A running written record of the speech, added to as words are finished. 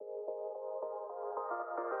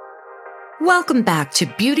Welcome back to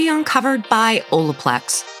Beauty Uncovered by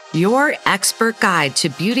Olaplex, your expert guide to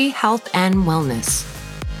beauty, health, and wellness.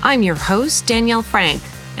 I'm your host, Danielle Frank,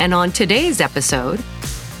 and on today's episode,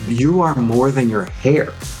 you are more than your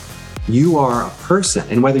hair. You are a person,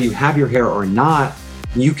 and whether you have your hair or not,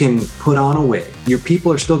 you can put on a wig. Your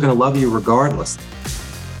people are still going to love you regardless.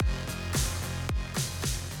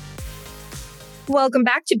 welcome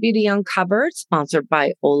back to Beauty Uncovered, sponsored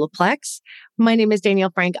by Olaplex. My name is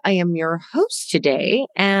Danielle Frank. I am your host today,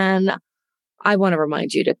 and I want to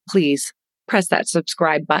remind you to please press that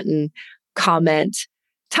subscribe button, comment,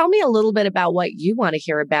 tell me a little bit about what you want to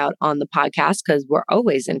hear about on the podcast, because we're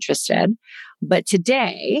always interested. But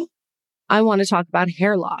today, I want to talk about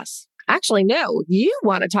hair loss. Actually, no, you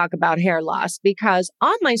want to talk about hair loss because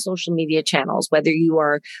on my social media channels, whether you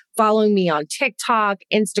are following me on TikTok,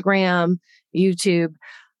 Instagram, YouTube,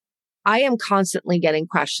 I am constantly getting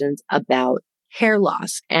questions about hair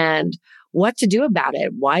loss and what to do about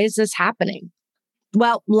it. Why is this happening?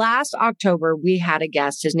 Well, last October, we had a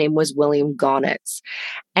guest. His name was William Gaunitz.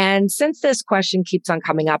 And since this question keeps on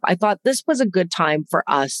coming up, I thought this was a good time for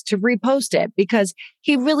us to repost it because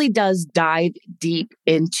he really does dive deep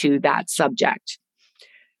into that subject.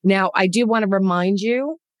 Now, I do want to remind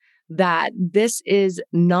you that this is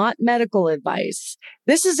not medical advice.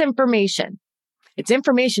 This is information. It's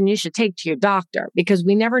information you should take to your doctor because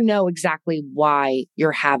we never know exactly why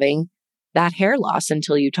you're having that hair loss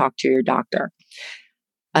until you talk to your doctor.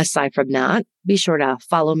 Aside from that, be sure to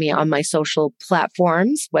follow me on my social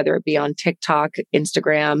platforms, whether it be on TikTok,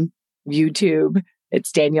 Instagram, YouTube.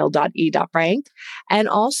 It's danielle.e.frank. And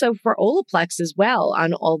also for Olaplex as well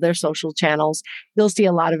on all their social channels. You'll see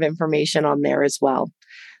a lot of information on there as well.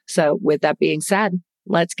 So with that being said,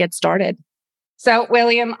 let's get started. So,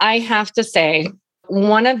 William, I have to say,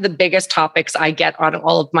 one of the biggest topics I get on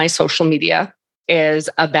all of my social media is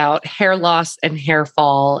about hair loss and hair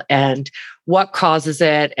fall and what causes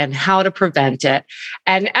it and how to prevent it.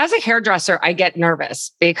 And as a hairdresser, I get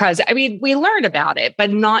nervous because, we learn about it, but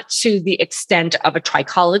not to the extent of a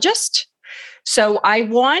trichologist. So I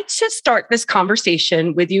want to start this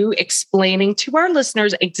conversation with you explaining to our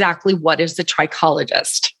listeners exactly what is the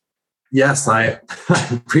trichologist. Yes, I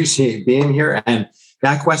appreciate being here. And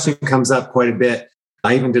that question comes up quite a bit.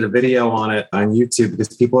 I even did a video on it on YouTube because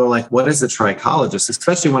people are like, what is a trichologist?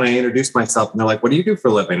 Especially when I introduce myself and they're like, what do you do for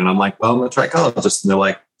a living? And I'm like, well, I'm a trichologist. And they're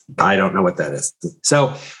like, I don't know what that is.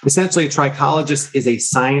 So essentially, a trichologist is a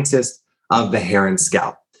scientist of the hair and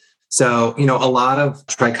scalp. So, a lot of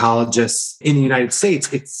trichologists in the United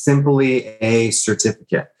States, it's simply a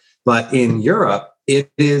certificate. But in Europe,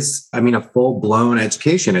 it is, a full-blown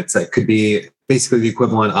education. It could be basically the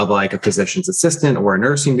equivalent of like a physician's assistant or a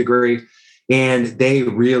nursing degree. And they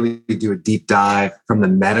really do a deep dive from the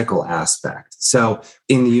medical aspect. So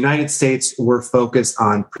in the United States, we're focused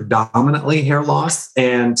on predominantly hair loss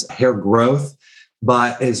and hair growth.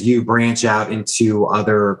 But as you branch out into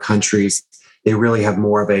other countries, they really have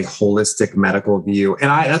more of a holistic medical view. And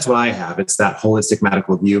that's what I have. It's that holistic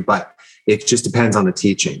medical view, but it just depends on the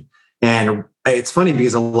teaching. And it's funny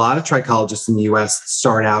because a lot of trichologists in the US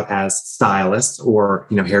start out as stylists or,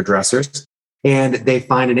 hairdressers. And they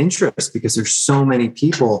find an interest because there's so many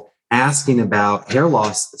people asking about hair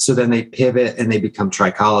loss. So then they pivot and they become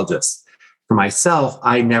trichologists. For myself,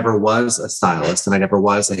 I never was a stylist and I never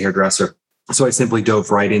was a hairdresser. So I simply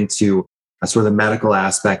dove right into sort of the medical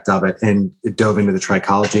aspect of it and dove into the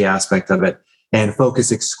trichology aspect of it and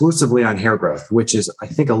focused exclusively on hair growth, which is, I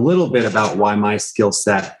think, a little bit about why my skill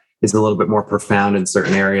set is a little bit more profound in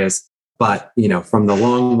certain areas. But, from the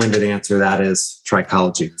long-winded answer, that is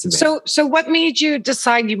trichology to me. So what made you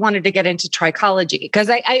decide you wanted to get into trichology? Because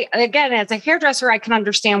I again, as a hairdresser, I can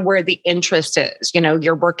understand where the interest is.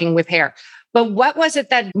 You're working with hair. But what was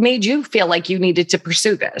it that made you feel like you needed to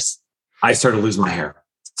pursue this? I started losing my hair.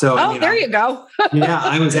 So, there you go. Yeah,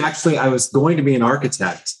 I was going to be an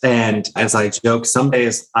architect. And as I joke, some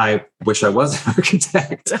days I wish I was an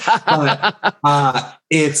architect. But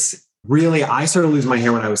it's really, I started losing my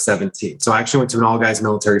hair when I was 17. So I actually went to an all-guys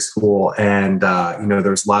military school and, there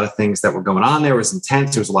was a lot of things that were going on. There was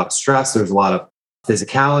intense. There was a lot of stress. There was a lot of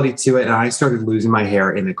physicality to it. And I started losing my hair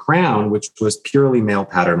in the crown, which was purely male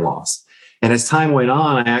pattern loss. And as time went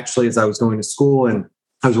on, as I was going to school and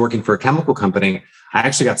I was working for a chemical company, I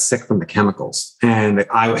actually got sick from the chemicals. And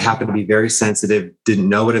I happened to be very sensitive, didn't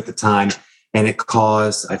know it at the time. And it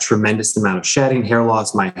caused a tremendous amount of shedding, hair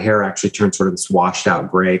loss. My hair actually turned sort of this washed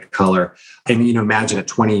out gray color. And, imagine at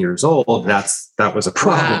 20 years old, that was a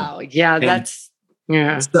problem. Wow. Yeah.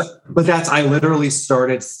 I literally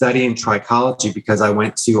started studying trichology because I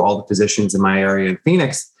went to all the physicians in my area in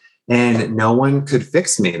Phoenix and no one could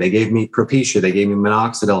fix me. They gave me Propecia, they gave me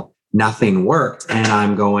minoxidil, nothing worked. And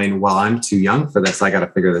I'm going, well, I'm too young for this. I got to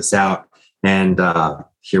figure this out. And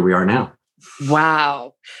here we are now.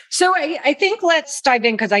 Wow. So I think let's dive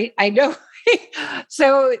in because I know.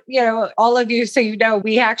 So, all of you,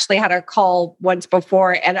 we actually had a call once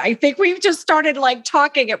before, and I think we've just started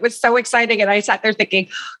talking. It was so exciting. And I sat there thinking,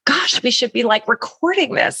 gosh, we should be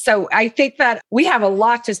recording this. So I think that we have a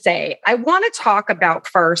lot to say. I want to talk about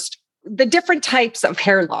first the different types of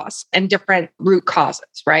hair loss and different root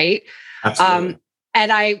causes, right? Absolutely.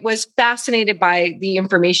 And I was fascinated by the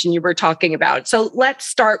information you were talking about. So let's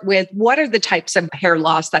start with what are the types of hair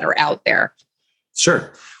loss that are out there?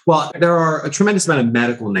 Sure. Well, there are a tremendous amount of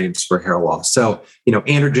medical names for hair loss. So,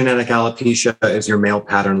 androgenetic alopecia is your male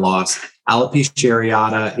pattern loss. Alopecia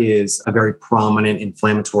areata is a very prominent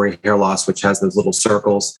inflammatory hair loss, which has those little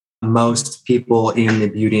circles. Most people in the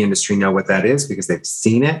beauty industry know what that is because they've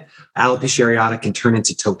seen it. Alopecia areata can turn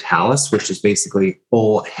into totalis, which is basically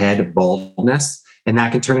full head baldness, and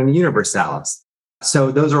that can turn into universalis.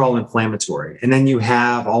 So those are all inflammatory. And then you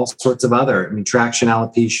have all sorts of other, traction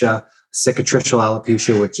alopecia, cicatricial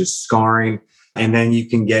alopecia, which is scarring. And then you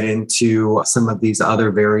can get into some of these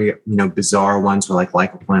other very, bizarre ones like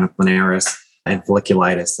lycoplanoplanaris and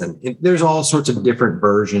folliculitis. And there's all sorts of different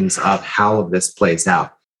versions of how this plays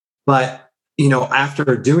out. But,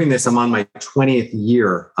 after doing this, I'm on my 20th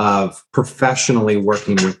year of professionally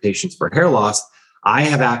working with patients for hair loss. I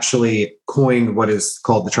have actually coined what is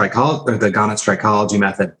called the Gonitz trichology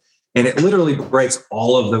method. And it literally breaks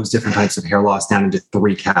all of those different types of hair loss down into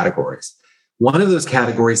 3 categories. One of those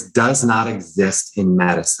categories does not exist in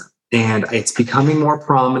medicine. And it's becoming more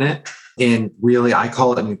prominent in really, I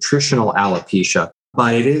call it nutritional alopecia,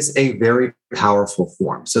 but it is a very powerful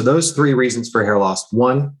form. So those 3 reasons for hair loss.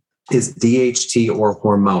 One is DHT or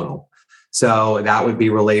hormonal. So that would be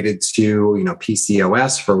related to,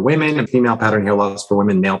 PCOS for women, female pattern hair loss for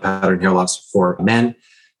women, male pattern hair loss for men.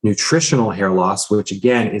 Nutritional hair loss, which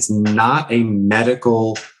again is not a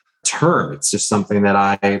medical term. It's just something that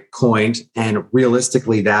I coined. And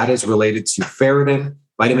realistically, that is related to ferritin,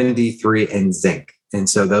 vitamin D3, and zinc. And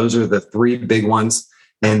so those are the 3 big ones.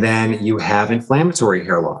 And then you have inflammatory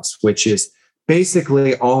hair loss, which is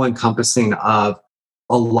basically all encompassing of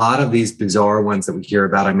a lot of these bizarre ones that we hear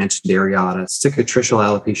about. I mentioned areata, cicatricial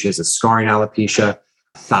alopecia is a scarring alopecia,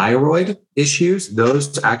 thyroid issues.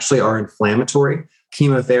 Those actually are inflammatory.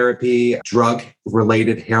 Chemotherapy,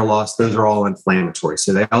 drug-related hair loss, those are all inflammatory.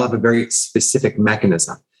 So they all have a very specific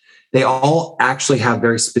mechanism. They all actually have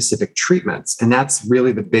very specific treatments. And that's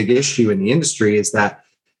really the big issue in the industry is that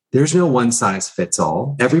there's no one size fits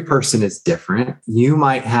all. Every person is different. You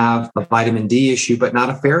might have a vitamin D issue, but not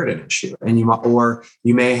a ferritin issue. And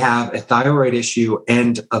you may have a thyroid issue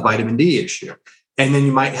and a vitamin D issue. And then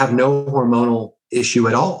you might have no hormonal issue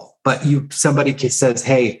at all. But somebody says,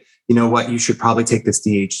 hey, you know what, you should probably take this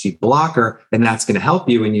DHT blocker and that's going to help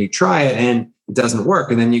you. And you try it and it doesn't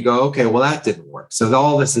work. And then you go, okay, well, that didn't work. So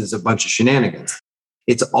all this is a bunch of shenanigans.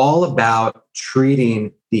 It's all about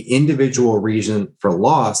treating the individual reason for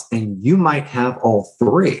loss. And you might have all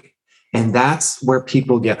 3. And that's where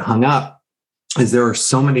people get hung up is there are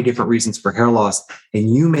so many different reasons for hair loss.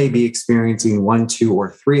 And you may be experiencing 1, 2,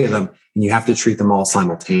 or 3 of them, and you have to treat them all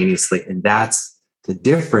simultaneously. And that's the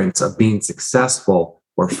difference of being successful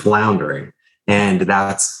or floundering. And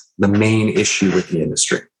that's the main issue with the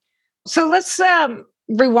industry. So let's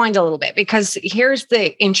rewind a little bit because here's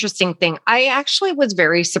the interesting thing. I actually was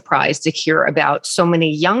very surprised to hear about so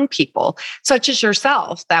many young people, such as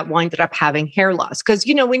yourself, that winded up having hair loss. Because,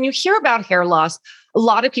 when you hear about hair loss, a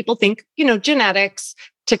lot of people think, genetics,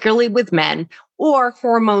 particularly with men, or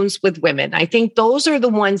hormones with women. I think those are the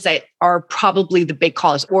ones that are probably the big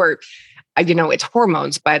cause, or, it's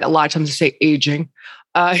hormones, but a lot of times they say aging.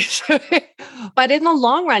 But in the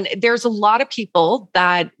long run, there's a lot of people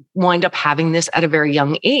that wind up having this at a very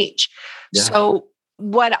young age. Yeah. So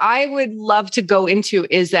what I would love to go into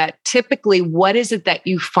is that typically, what is it that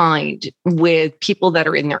you find with people that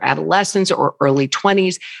are in their adolescence or early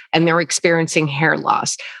 20s and they're experiencing hair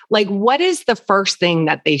loss? What is the first thing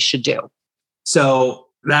that they should do? So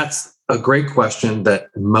that's a great question that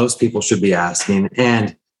most people should be asking.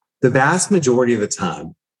 And the vast majority of the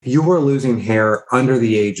time, you are losing hair under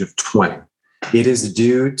the age of 20. It is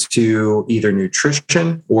due to either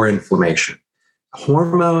nutrition or inflammation.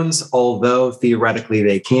 Hormones, although theoretically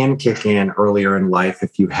they can kick in earlier in life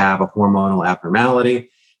if you have a hormonal abnormality,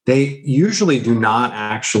 they usually do not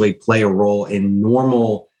actually play a role in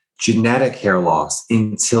normal genetic hair loss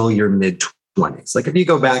until your mid-20s. If you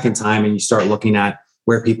go back in time and you start looking at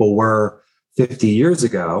where people were 50 years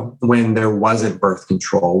ago when there wasn't birth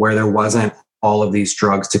control, where there wasn't all of these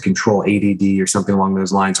drugs to control ADD or something along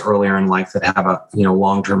those lines earlier in life that have a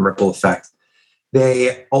long-term ripple effect.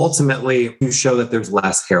 They ultimately show that there's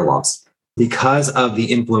less hair loss because of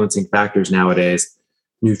the influencing factors nowadays.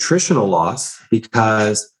 Nutritional loss,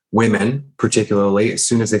 because women, particularly, as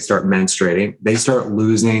soon as they start menstruating, they start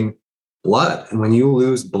losing blood. And when you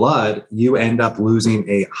lose blood, you end up losing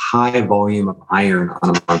a high volume of iron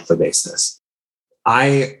on a monthly basis.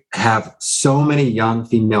 I have so many young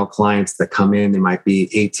female clients that come in, they might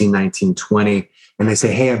be 18, 19, 20, and they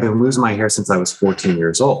say, hey, I've been losing my hair since I was 14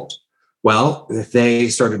 years old. Well, if they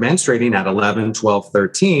started menstruating at 11, 12,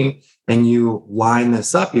 13, and you line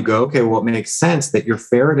this up, you go, okay, well, it makes sense that your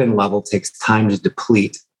ferritin level takes time to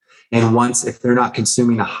deplete. And if they're not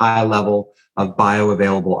consuming a high level of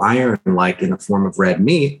bioavailable iron, like in the form of red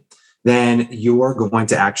meat, then you're going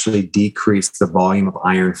to actually decrease the volume of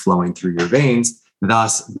iron flowing through your veins,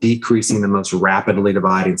 thus decreasing the most rapidly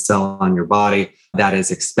dividing cell on your body that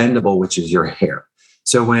is expendable, which is your hair.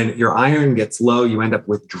 So when your iron gets low, you end up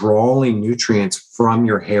withdrawing nutrients from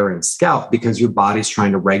your hair and scalp because your body's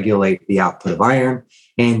trying to regulate the output of iron.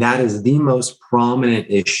 And that is the most prominent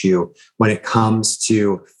issue when it comes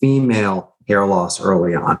to female hair loss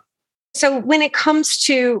early on. So when it comes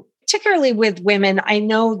to, particularly with women, I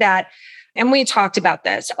know that, and we talked about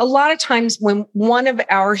this, a lot of times when one of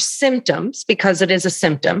our symptoms, because it is a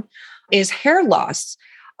symptom, is hair loss,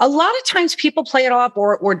 a lot of times people play it off,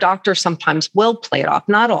 or doctors sometimes will play it off,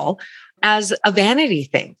 not all, as a vanity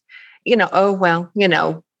thing.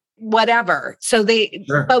 Whatever. So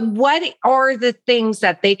Sure. But what are the things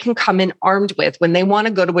that they can come in armed with when they want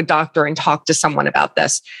to go to a doctor and talk to someone about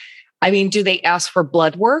this? I mean, do they ask for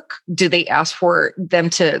blood work? Do they ask for them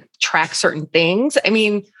to track certain things? I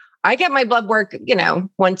mean, I get my blood work,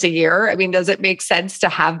 once a year. I mean, does it make sense to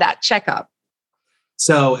have that checkup?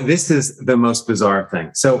 So this is the most bizarre thing.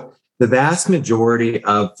 So the vast majority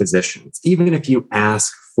of physicians, even if you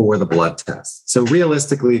ask for the blood test, so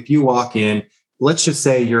realistically, if you walk in, let's just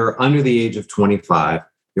say you're under the age of 25,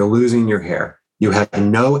 you're losing your hair, you have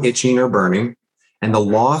no itching or burning, and the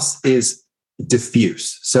loss is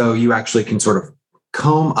diffuse. So you actually can sort of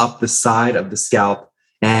comb up the side of the scalp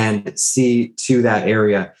and see to that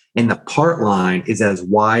area. And the part line is as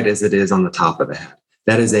wide as it is on the top of the head.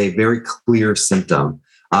 That is a very clear symptom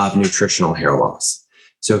of nutritional hair loss.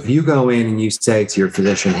 So if you go in and you say to your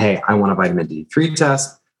physician, hey, I want a vitamin D3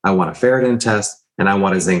 test, I want a ferritin test, and I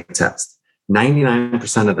want a zinc test,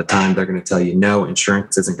 99% of the time, they're going to tell you, no,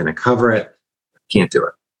 insurance isn't going to cover it. Can't do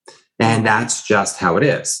it. And that's just how it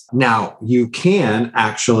is. Now, you can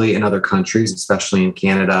actually, in other countries, especially in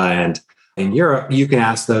Canada and in Europe, you can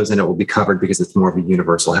ask those and it will be covered because it's more of a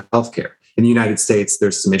universal healthcare. In the United States,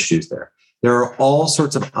 there's some issues there. There are all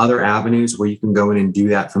sorts of other avenues where you can go in and do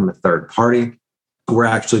that from a third party. We're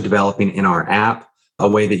actually developing in our app a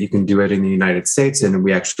way that you can do it in the United States. And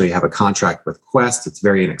we actually have a contract with Quest. It's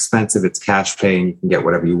very inexpensive. It's cash pay and you can get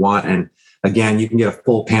whatever you want. And again, you can get a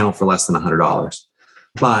full panel for less than $100.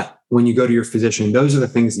 But when you go to your physician, those are the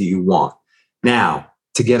things that you want. Now,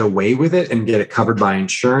 to get away with it and get it covered by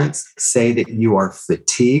insurance, say that you are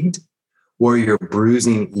fatigued or you're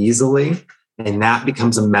bruising easily, and that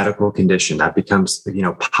becomes a medical condition. That becomes,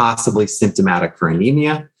 possibly symptomatic for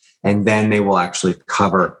anemia. And then they will actually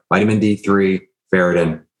cover vitamin D3,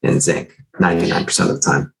 ferritin, and zinc 99% of the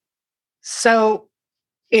time. So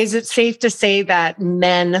is it safe to say that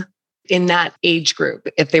men in that age group,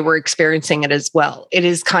 if they were experiencing it as well, it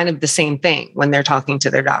is kind of the same thing when they're talking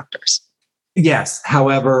to their doctors? Yes.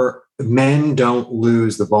 However, men don't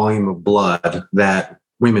lose the volume of blood that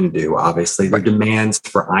women do, obviously. Their demands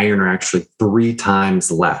for iron are actually 3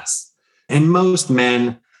 times less. And most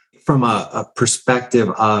men, from a perspective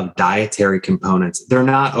of dietary components, they're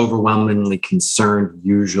not overwhelmingly concerned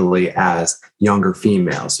usually as younger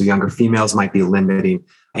females. So younger females might be limiting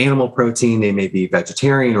animal protein. They may be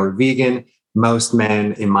vegetarian or vegan. Most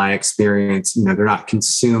men, in my experience, they're not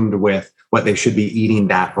consumed with what they should be eating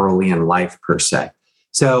that early in life per se.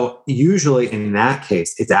 So usually in that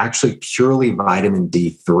case, it's actually purely vitamin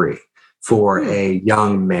D3 for a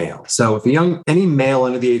young male. So if any male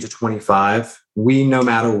under the age of 25, we, no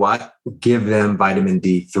matter what, give them vitamin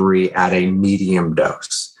D3 at a medium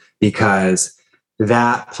dose because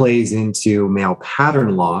that plays into male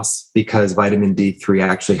pattern loss because vitamin D3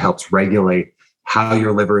 actually helps regulate how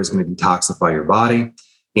your liver is going to detoxify your body.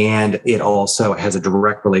 And it also has a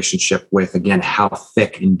direct relationship with, again, how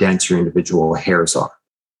thick and dense your individual hairs are.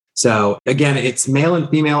 So again, it's male and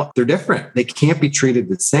female. They're different. They can't be treated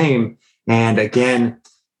the same. And again,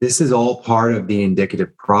 this is all part of the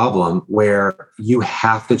indicative problem where you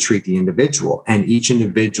have to treat the individual, and each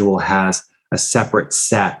individual has a separate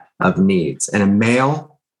set of needs. And a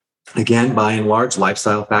male, again, by and large,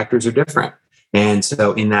 lifestyle factors are different. And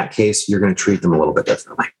so in that case, you're going to treat them a little bit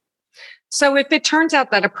differently. So if it turns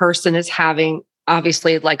out that a person is having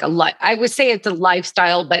obviously like I would say it's a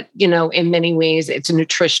lifestyle, but in many ways it's a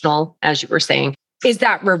nutritional, as you were saying, is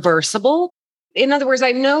that reversible? In other words,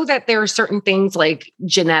 I know that there are certain things like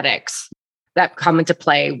genetics that come into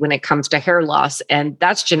play when it comes to hair loss, and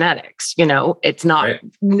that's genetics. It's not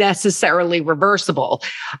necessarily reversible,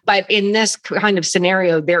 but in this kind of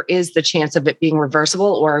scenario, there is the chance of it being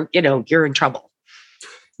reversible, or, you're in trouble.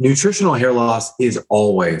 Nutritional hair loss is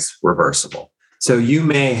always reversible. So you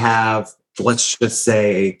may have, let's just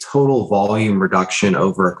say, a total volume reduction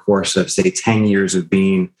over a course of, say, 10 years of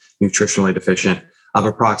being nutritionally deficient of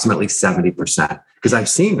approximately 70%. Because I've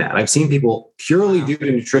seen that. I've seen people purely due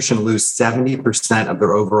to nutrition lose 70% of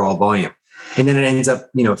their overall volume. And then it ends up,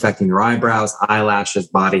 affecting your eyebrows, eyelashes,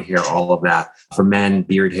 body hair, all of that for men,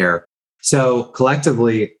 beard hair. So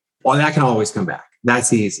collectively, that can always come back.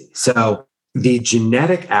 That's easy. So the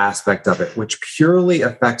genetic aspect of it, which purely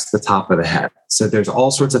affects the top of the head. So there's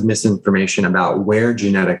all sorts of misinformation about where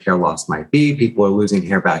genetic hair loss might be. People are losing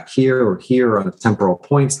hair back here or on the temporal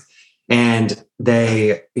points. And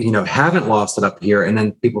they, haven't lost it up here. And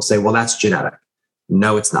then people say, well, that's genetic.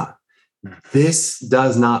 No, it's not. This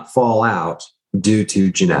does not fall out due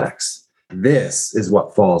to genetics. This is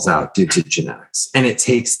what falls out due to genetics. And it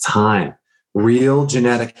takes time. Real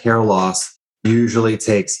genetic hair loss usually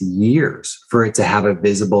takes years for it to have a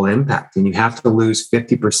visible impact. And you have to lose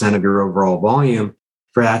 50% of your overall volume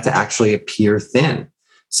for that to actually appear thin.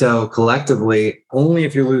 So collectively, only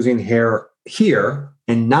if you're losing hair here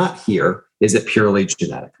and not here is it purely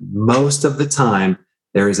genetic. Most of the time,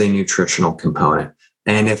 there is a nutritional component.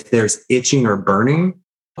 And if there's itching or burning,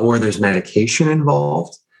 or there's medication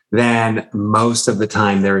involved, then most of the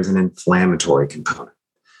time there is an inflammatory component.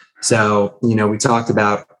 So, we talked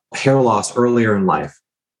about hair loss earlier in life.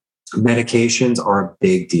 Medications are a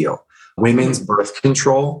big deal. Women's birth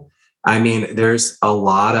control. There's a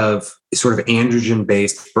lot of sort of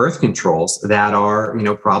androgen-based birth controls that are,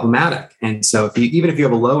 problematic. And so even if you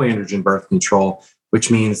have a low androgen birth control,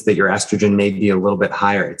 which means that your estrogen may be a little bit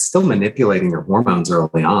higher, it's still manipulating your hormones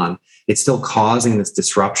early on. It's still causing this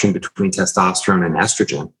disruption between testosterone and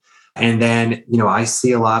estrogen. And then, I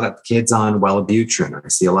see a lot of kids on Wellbutrin. I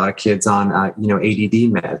see a lot of kids on, ADD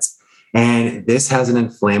meds. And this has an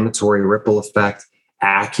inflammatory ripple effect.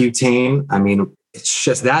 Accutane, it's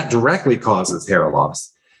just that directly causes hair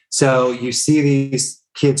loss. So you see these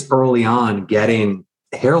kids early on getting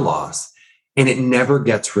hair loss and it never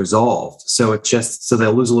gets resolved. So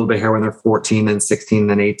they'll lose a little bit of hair when they're 14, then 16,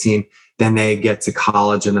 then 18. Then they get to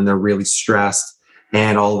college and then they're really stressed.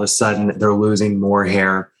 And all of a sudden they're losing more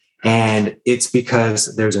hair. And it's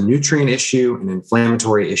because there's a nutrient issue, an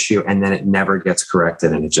inflammatory issue, and then it never gets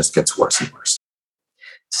corrected and it just gets worse and worse.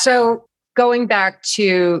 So going back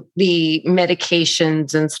to the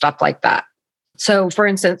medications and stuff like that. So for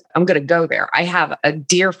instance, I'm going to go there. I have a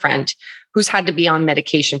dear friend who's had to be on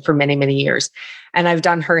medication for many, many years. And I've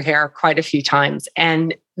done her hair quite a few times.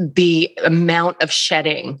 And the amount of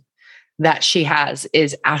shedding that she has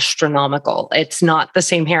is astronomical. It's not the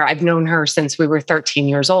same hair. I've known her since we were 13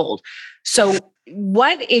 years old. So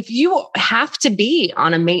what if you have to be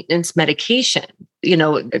on a maintenance medication,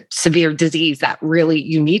 a severe disease that really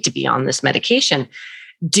you need to be on this medication?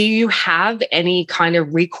 Do you have any kind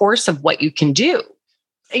of recourse of what you can do?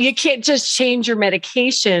 You can't just change your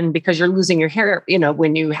medication because you're losing your hair,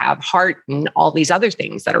 when you have heart and all these other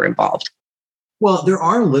things that are involved. Well, there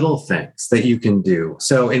are little things that you can do.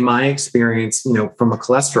 So in my experience, from a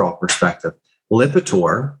cholesterol perspective,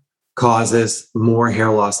 Lipitor causes more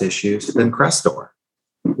hair loss issues than Crestor,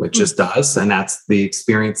 which just does. And that's the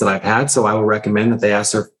experience that I've had. So I will recommend that they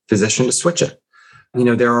ask their physician to switch it.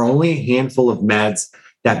 There are only a handful of meds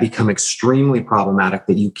that become extremely problematic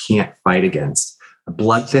that you can't fight against.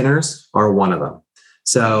 Blood thinners are one of them.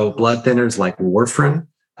 So blood thinners like warfarin,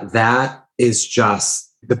 that is just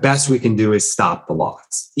the best we can do is stop the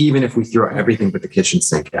loss, even if we throw everything but the kitchen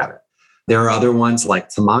sink at it. There are other ones like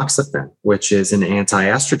tamoxifen, which is an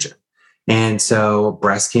anti-estrogen. And so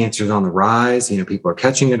breast cancer is on the rise. People are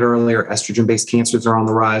catching it earlier. Estrogen-based cancers are on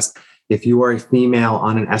the rise. If you are a female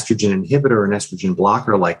on an estrogen inhibitor or an estrogen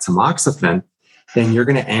blocker like tamoxifen, then you're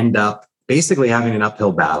going to end up basically having an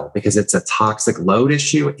uphill battle because it's a toxic load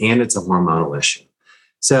issue and it's a hormonal issue.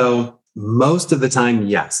 So most of the time,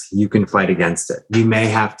 yes, you can fight against it. You may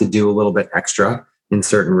have to do a little bit extra in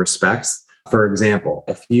certain respects, For example,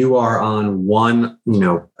 if you are on one,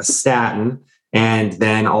 a statin, and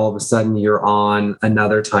then all of a sudden you're on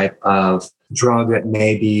another type of drug that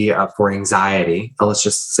may be for anxiety, let's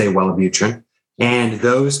just say Wellbutrin, and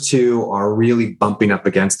those two are really bumping up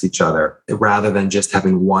against each other rather than just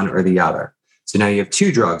having one or the other. So now you have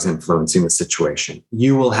two drugs influencing the situation.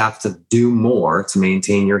 You will have to do more to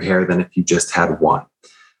maintain your hair than if you just had one.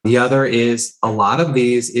 The other is a lot of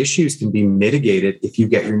these issues can be mitigated if you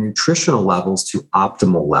get your nutritional levels to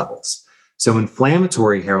optimal levels. So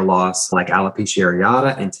inflammatory hair loss like alopecia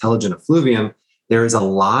areata and telogen effluvium, there is a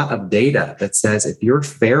lot of data that says if your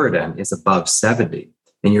ferritin is above 70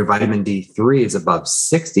 and your vitamin D3 is above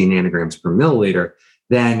 60 nanograms per milliliter,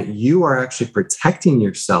 then you are actually protecting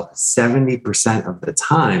yourself 70% of the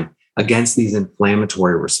time against these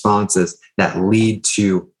inflammatory responses that lead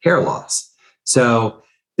to hair loss. So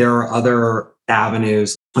there are other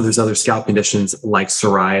avenues. There's other scalp conditions like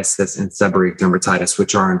psoriasis and seborrheic dermatitis,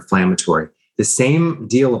 which are inflammatory. The same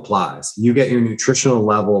deal applies. You get your nutritional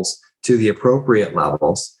levels to the appropriate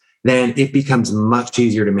levels, then it becomes much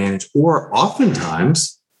easier to manage. Or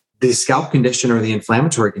oftentimes, the scalp condition or the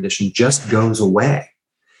inflammatory condition just goes away.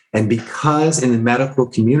 And because in the medical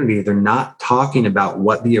community, they're not talking about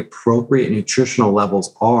what the appropriate nutritional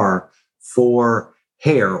levels are for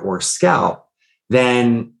hair or scalp,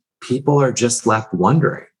 then people are just left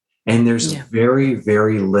wondering. And there's very,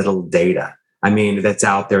 very little data. That's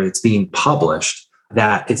out there that's being published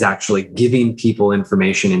that is actually giving people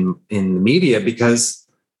information in the media because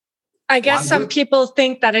I guess some people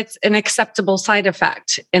think that it's an acceptable side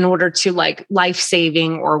effect in order to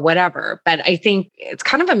life-saving or whatever. But I think it's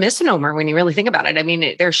kind of a misnomer when you really think about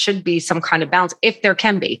it. There should be some kind of balance if there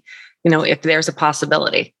can be, if there's a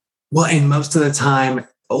possibility. Well, and most of the time,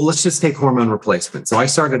 let's just take hormone replacement. So I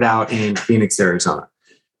started out in Phoenix, Arizona.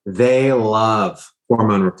 They love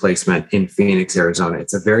hormone replacement in Phoenix, Arizona.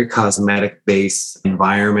 It's a very cosmetic-based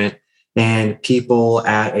environment. And people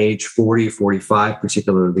at age 40, 45,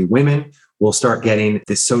 particularly women, will start getting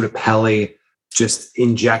the Sotapelli, just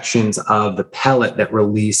injections of the pellet that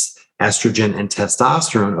release estrogen and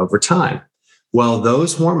testosterone over time. Well,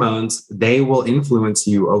 those hormones, they will influence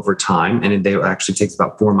you over time. And they actually takes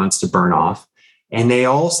about 4 months to burn off. And they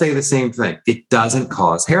all say the same thing. It doesn't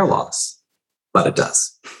cause hair loss, but it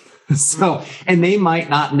does. And they might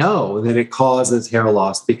not know that it causes hair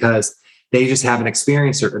loss because they just haven't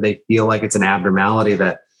experienced it, or they feel like it's an abnormality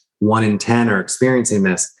that 1 in 10 are experiencing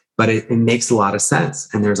this, but it makes a lot of sense.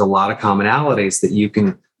 And there's a lot of commonalities that you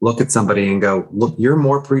can look at somebody and go, look, you're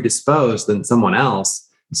more predisposed than someone else.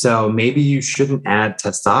 So maybe you shouldn't add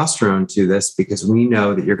testosterone to this because we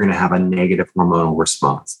know that you're going to have a negative hormonal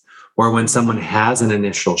response. Or when someone has an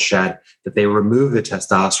initial shed, that they remove the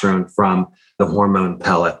testosterone from the hormone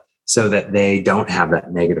pellet so that they don't have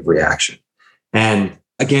that negative reaction. And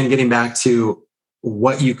again, getting back to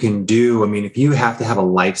what you can do, if you have to have a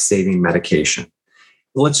life-saving medication,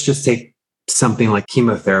 let's just take something like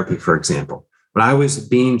chemotherapy, for example. When I was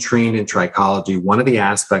being trained in trichology, one of the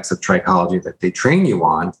aspects of trichology that they train you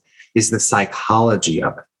on is the psychology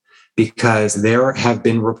of it. Because there have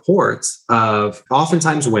been reports of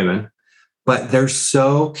oftentimes women, but they're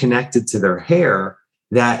so connected to their hair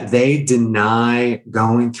that they deny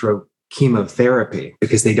going through chemotherapy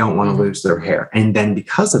because they don't want to lose their hair. And then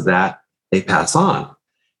because of that, they pass on.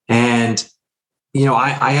 And,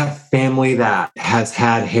 I have family that has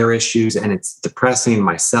had hair issues and it's depressing.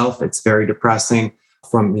 Myself, it's very depressing.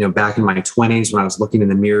 From, back in my 20s when I was looking in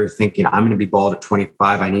the mirror thinking, I'm going to be bald at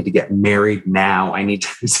 25. I need to get married now. I need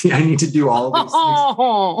to do all of these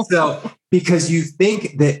things. So because you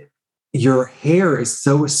think that your hair is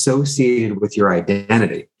so associated with your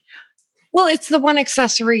identity. Well, it's the one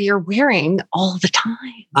accessory you're wearing all the time.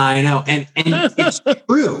 I know. And it's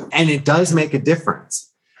true. And it does make a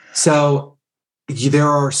difference. So there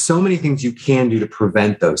are so many things you can do to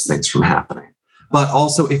prevent those things from happening. But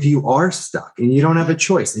also, if you are stuck and you don't have a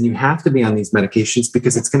choice and you have to be on these medications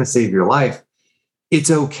because it's going to save your life,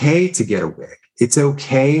 it's okay to get a wig. It's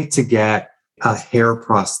okay to get a hair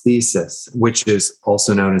prosthesis, which is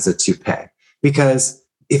also known as a toupee. Because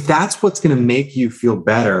if that's what's going to make you feel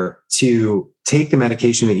better to take the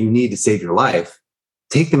medication that you need to save your life,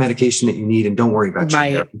 take the medication that you need and don't worry about your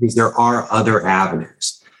hair, because there are other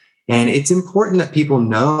avenues. And it's important that people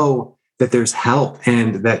know that there's help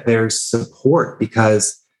and that there's support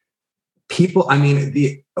because people, I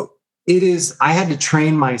had to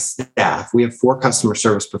train my staff. We have 4 customer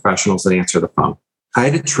service professionals that answer the phone. I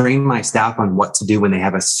had to train my staff on what to do when they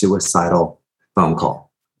have a suicidal phone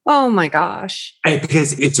call. Oh my gosh.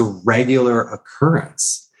 Because it's a regular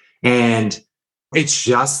occurrence. And It's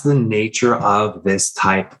just the nature of this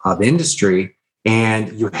type of industry.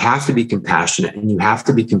 And you have to be compassionate and you have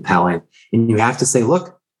to be compelling and you have to say,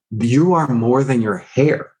 look, you are more than your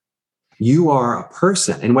hair. You are a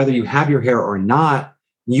person. And whether you have your hair or not,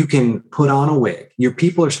 you can put on a wig. Your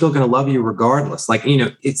people are still going to love you regardless. Like,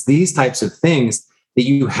 it's these types of things that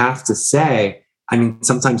you have to say. I mean,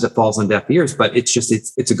 sometimes it falls on deaf ears, but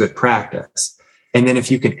it's a good practice. And then if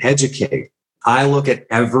you can educate, I look at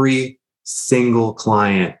every single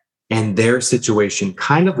client and their situation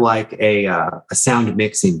kind of like a sound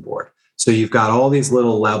mixing board. So you've got all these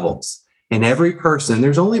little levels and every person,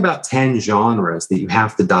 there's only about 10 genres that you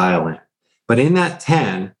have to dial in. But in that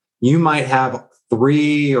 10, you might have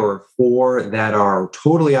 3 or 4 that are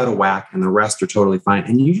totally out of whack and the rest are totally fine.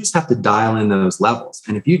 And you just have to dial in those levels.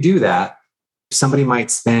 And if you do that, somebody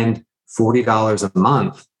might spend $40 a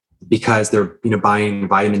month because they're buying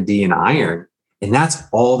vitamin D and iron. And that's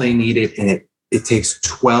all they needed. And it takes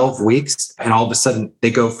 12 weeks. And all of a sudden they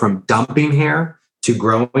go from dumping hair to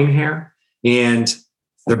growing hair and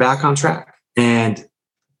they're back on track. And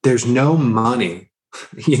there's no money,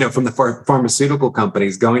 from the pharmaceutical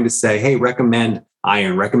companies going to say, hey, recommend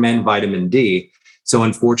iron, recommend vitamin D. So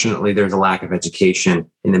unfortunately, there's a lack of education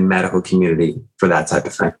in the medical community for that type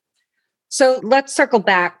of thing. So let's circle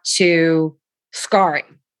back to scarring.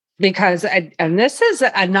 Because, and this is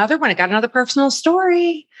another one, I got another personal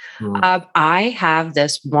story. I have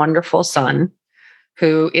this wonderful son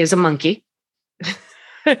who is a monkey.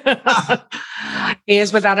 He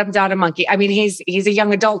is without a doubt a monkey. I mean, he's a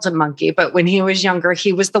young adult and monkey, but when he was younger,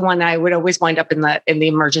 he was the one I would always wind up in the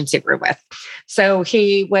emergency room with. So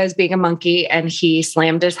he was being a monkey and he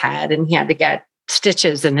slammed his head and he had to get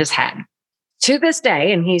stitches in his head. To this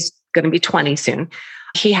day, and he's going to be 20 soon,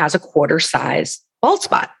 he has a quarter size bald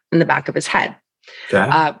spot in the back of his head.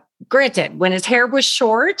 Okay. Granted, when his hair was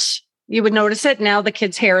short, you would notice it. Now the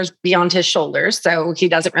kid's hair is beyond his shoulders, so he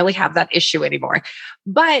doesn't really have that issue anymore.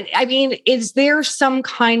 But I mean, is there some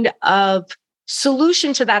kind of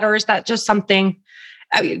solution to that? Or is that just something,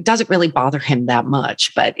 it doesn't really bother him that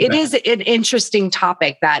much, but it is an interesting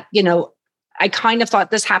topic that, I kind of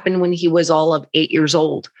thought this happened when he was all of 8 years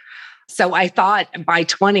old. So I thought by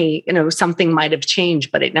 20, something might have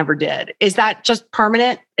changed, but it never did. Is that just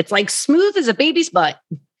permanent? It's like smooth as a baby's butt.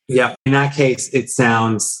 Yeah. In that case, it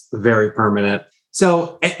sounds very permanent.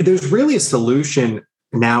 So there's really a solution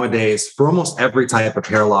nowadays for almost every type of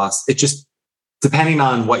hair loss. It just depending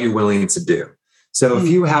on what you're willing to do. So if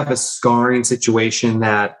you have a scarring situation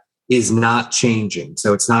that is not changing,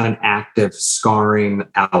 so it's not an active scarring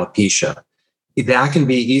alopecia, that can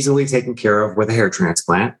be easily taken care of with a hair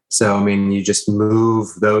transplant. So, I mean, you just move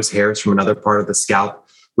those hairs from another part of the scalp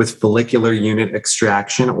with follicular unit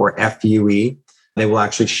extraction or FUE. They will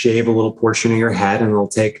actually shave a little portion of your head and they'll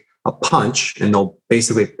take a punch and they'll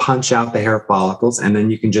basically punch out the hair follicles. And then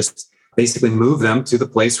you can just basically move them to the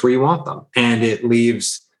place where you want them. And it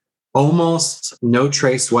leaves almost no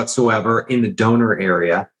trace whatsoever in the donor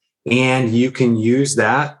area. And you can use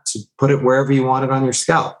that to put it wherever you want it on your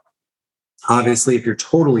scalp. Obviously, if you're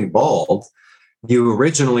totally bald, you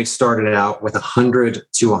originally started out with 100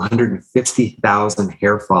 to 150,000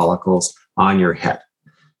 hair follicles on your head.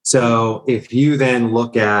 So if you then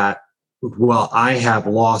look at, well, I have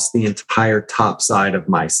lost the entire top side of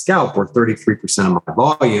my scalp or 33% of my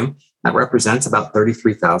volume, that represents about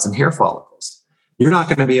 33,000 hair follicles. You're not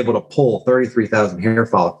going to be able to pull 33,000 hair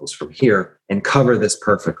follicles from here and cover this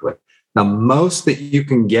perfectly. Now, most that you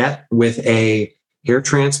can get with a hair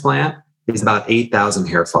transplant is about 8,000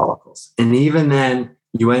 hair follicles. And even then,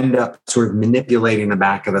 you end up sort of manipulating the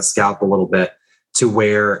back of the scalp a little bit to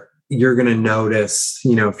where you're going to notice,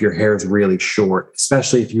 if your hair is really short,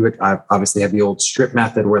 especially if you would obviously have the old strip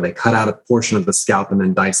method where they cut out a portion of the scalp and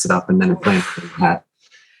then dice it up and then implant it in the head.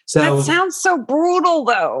 So that sounds so brutal,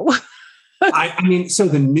 though. I mean, so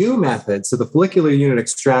the new method, so the follicular unit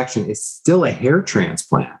extraction is still a hair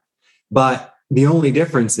transplant, but the only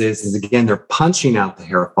difference is again, they're punching out the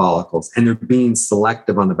hair follicles and they're being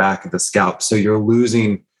selective on the back of the scalp. So you're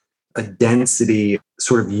losing a density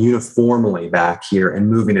sort of uniformly back here and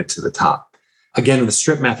moving it to the top. Again, with the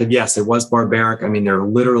strip method, yes, it was barbaric. I mean, they're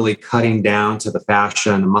literally cutting down to the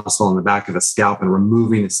fascia and the muscle on the back of the scalp and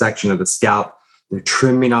removing a section of the scalp. They're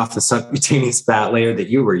trimming off the subcutaneous fat layer that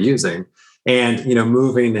you were using and,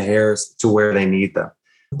 moving the hairs to where they need them.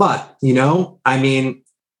 But,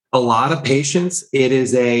 a lot of patients, it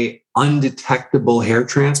is a undetectable hair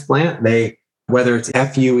transplant. Whether it's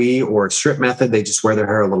FUE or strip method, they just wear their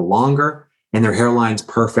hair a little longer and their hairline's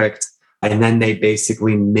perfect. And then they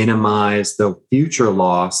basically minimize the future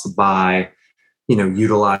loss by,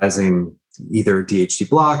 utilizing either DHT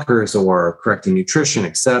blockers or correcting nutrition,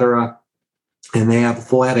 etc. And they have a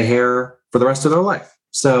full head of hair for the rest of their life.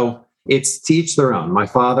 So it's to each their own. My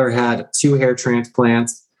father had 2 hair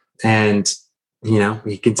transplants, and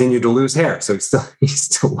he continued to lose hair. So he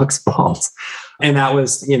still looks bald. And that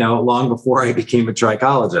was, long before I became a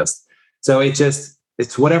trichologist. So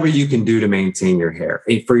it's whatever you can do to maintain your hair.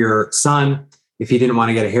 For your son, if he didn't want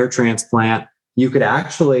to get a hair transplant, you could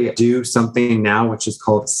actually do something now, which is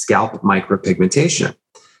called scalp micropigmentation.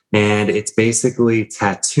 And it's basically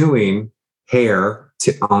tattooing hair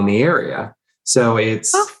on the area. So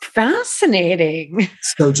it's fascinating.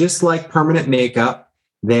 So just like permanent makeup,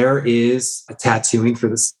 there is a tattooing for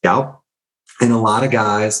the scalp. And a lot of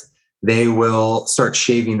guys, they will start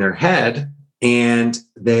shaving their head and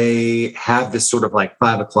they have this sort of like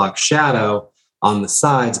 5 o'clock shadow on the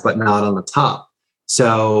sides, but not on the top.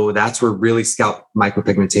 So that's where really scalp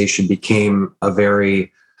micropigmentation became a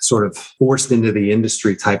very sort of forced into the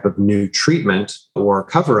industry type of new treatment or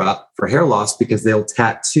cover up for hair loss, because they'll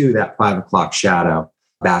tattoo that 5 o'clock shadow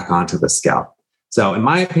back onto the scalp. So in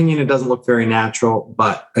my opinion, it doesn't look very natural,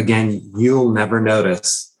 but again, you'll never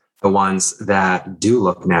notice the ones that do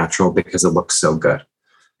look natural because it looks so good.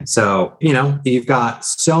 So, you've got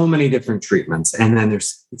so many different treatments, and then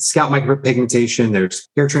there's scalp micropigmentation, there's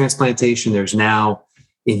hair transplantation, there's now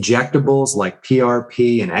injectables like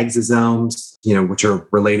PRP and exosomes, which are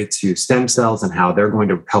related to stem cells and how they're going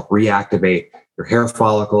to help reactivate your hair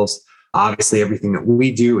follicles. Obviously, everything that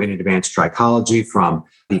we do in advanced trichology, from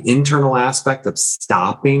the internal aspect of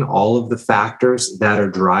stopping all of the factors that are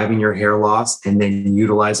driving your hair loss, and then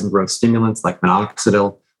utilizing growth stimulants like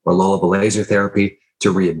minoxidil or lullable laser therapy to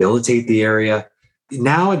rehabilitate the area.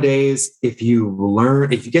 Nowadays, if you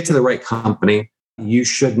get to the right company, you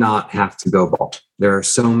should not have to go bald. There are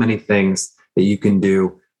so many things that you can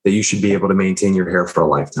do that you should be able to maintain your hair for a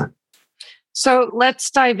lifetime. So let's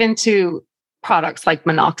dive into products like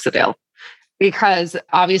minoxidil, because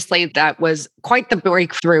obviously that was quite the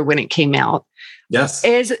breakthrough when it came out. Yes.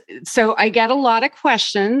 So I get a lot of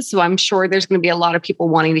questions. So I'm sure there's going to be a lot of people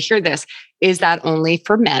wanting to hear this. Is that only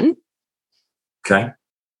for men? Okay.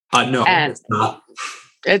 No, it's not.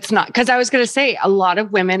 It's not, because I was going to say a lot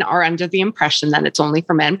of women are under the impression that it's only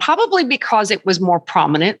for men, probably because it was more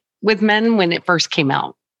prominent with men when it first came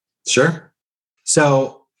out. Sure.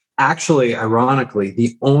 So actually, ironically,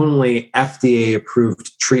 the only FDA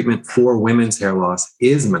approved treatment for women's hair loss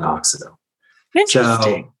is minoxidil.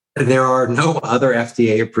 Interesting. So there are no other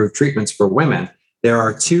FDA approved treatments for women. There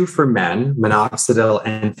are 2 for men, minoxidil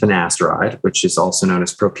and finasteride, which is also known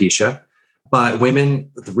as Propecia. But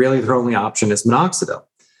women, really their only option is minoxidil.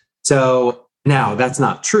 So now that's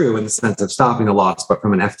not true in the sense of stopping the loss, but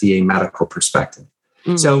from an FDA medical perspective.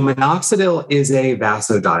 So minoxidil is a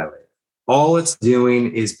vasodilator. All it's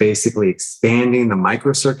doing is basically expanding the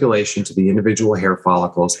microcirculation to the individual hair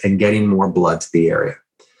follicles and getting more blood to the area.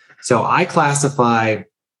 So I classify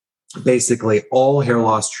basically all hair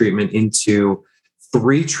loss treatment into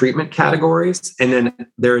 3 treatment categories. And then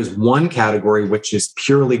there is 1 category, which is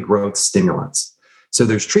purely growth stimulants. So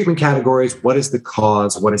there's treatment categories. What is the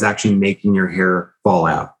cause? What is actually making your hair fall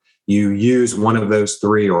out? You use one of those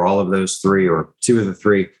 3 or all of those 3 or 2 of the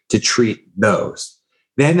 3 to treat those.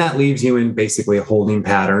 Then that leaves you in basically a holding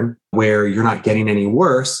pattern where you're not getting any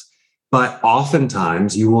worse, but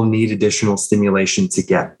oftentimes you will need additional stimulation to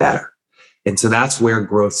get better. And so that's where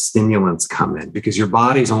growth stimulants come in, because your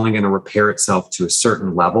body is only going to repair itself to a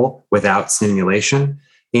certain level without stimulation.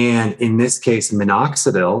 And in this case,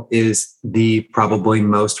 minoxidil is the probably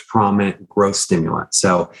most prominent growth stimulant.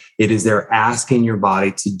 So it is there asking your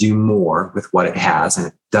body to do more with what it has. And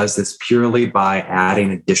it does this purely by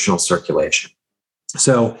adding additional circulation.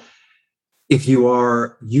 So if you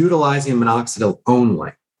are utilizing minoxidil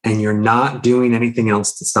only and you're not doing anything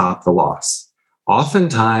else to stop the loss,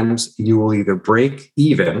 oftentimes you will either break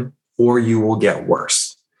even or you will get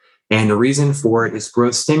worse. And the reason for it is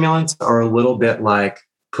growth stimulants are a little bit like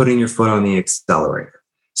putting your foot on the accelerator.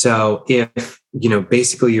 So if,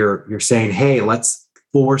 basically you're saying, hey, let's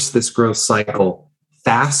force this growth cycle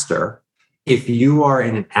faster. If you are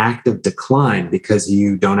in an active decline because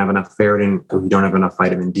you don't have enough ferritin or you don't have enough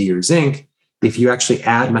vitamin D or zinc, if you actually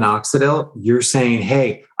add minoxidil, you're saying,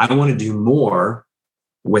 hey, I want to do more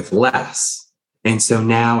with less. And so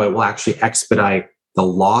now it will actually expedite the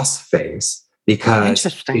loss phase, because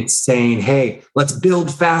it's saying, hey, let's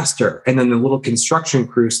build faster. And then the little construction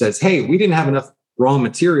crew says, hey, we didn't have enough raw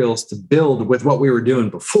materials to build with what we were doing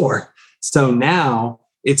before. So now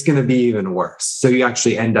it's going to be even worse. So you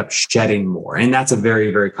actually end up shedding more. And that's a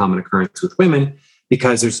very, very common occurrence with women,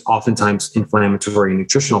 because there's oftentimes inflammatory and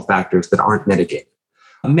nutritional factors that aren't mitigated.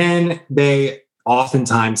 Men, they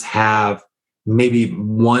oftentimes have maybe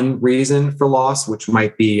one reason for loss, which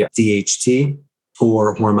might be DHT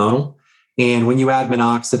or hormonal. And when you add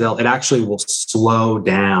minoxidil, it actually will slow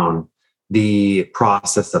down the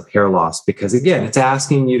process of hair loss because, again, it's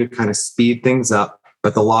asking you to kind of speed things up,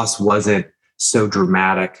 but the loss wasn't so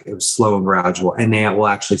dramatic. It was slow and gradual, and they will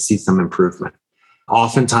actually see some improvement.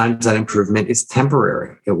 Oftentimes, that improvement is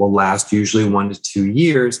temporary. It will last usually 1 to 2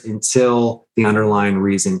 years until the underlying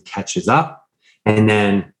reason catches up, and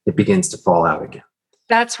then it begins to fall out again.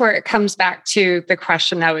 That's where it comes back to the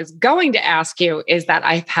question I was going to ask you is that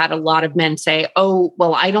I've had a lot of men say, oh,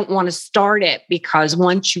 well, I don't want to start it because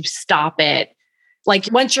once you stop it, like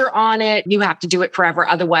once you're on it, you have to do it forever.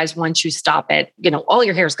 Otherwise, once you stop it, all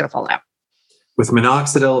your hair is going to fall out. With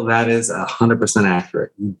minoxidil, that is 100%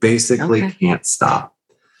 accurate. You basically can't stop.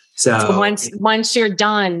 So once you're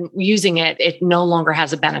done using it, it no longer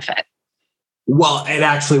has a benefit. Well, it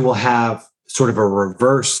actually will have sort of a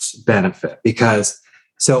reverse benefit because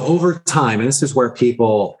so over time, and this is where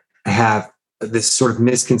people have this sort of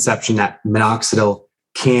misconception that minoxidil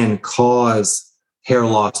can cause hair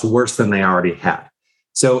loss worse than they already had.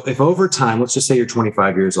 So if over time, let's just say you're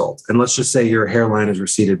 25 years old, and let's just say your hairline is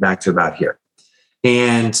receded back to about here.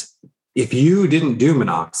 And if you didn't do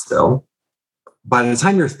minoxidil, by the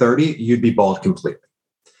time you're 30, you'd be bald completely.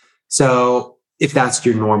 So if that's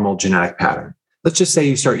your normal genetic pattern, let's just say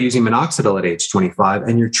you start using minoxidil at age 25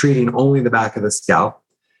 and you're treating only the back of the scalp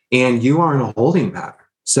and you are in a holding pattern.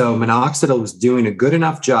 So minoxidil is doing a good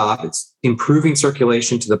enough job. It's improving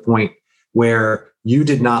circulation to the point where you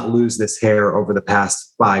did not lose this hair over the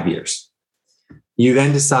past 5 years. You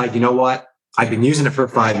then decide, you know what? I've been using it for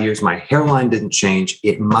 5 years. My hairline didn't change.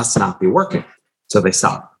 It must not be working. So they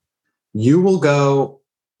stop. You will go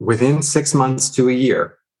within 6 months to a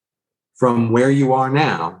year from where you are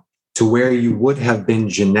now to where you would have been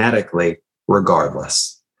genetically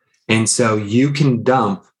regardless. And so you can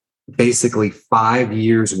dump basically 5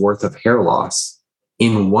 years worth of hair loss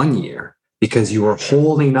in 1 year because you were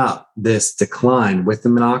holding up this decline with the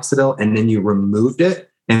minoxidil and then you removed it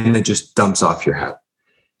and it just dumps off your head.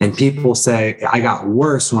 And people say, I got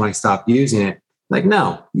worse when I stopped using it. Like,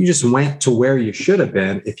 no, you just went to where you should have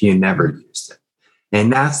been if you never used it.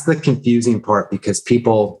 And that's the confusing part because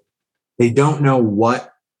people, they don't know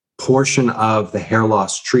what portion of the hair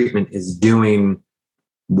loss treatment is doing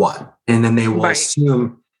what. And then they will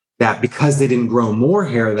assume that because they didn't grow more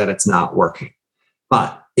hair that it's not working.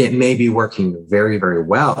 But it may be working very, very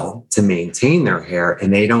well to maintain their hair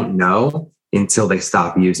and they don't know until they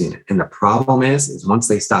stop using it. And the problem is once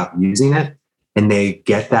they stop using it and they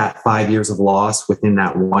get that 5 years of loss within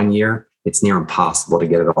that 1 year, it's near impossible to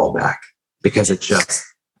get it all back because it just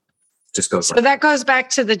goes. So that goes back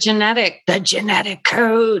to the genetic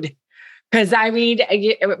code. Because I mean,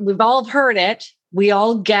 we've all heard it. We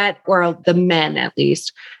all get, or the men at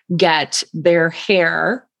least, get their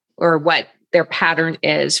hair or what their pattern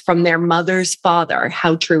is from their mother's father.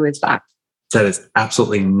 How true is that? That is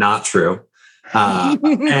absolutely not true.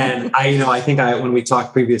 And I think when we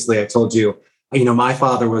talked previously, I told you, my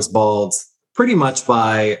father was bald pretty much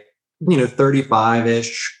by,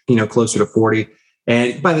 35-ish, closer to 40.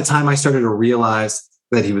 And by the time I started to realize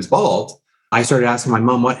that he was bald, I started asking my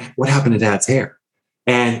mom, what happened to dad's hair?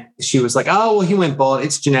 And she was like, oh, well, he went bald.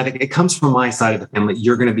 It's genetic. It comes from my side of the family.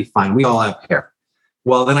 You're going to be fine. We all have hair.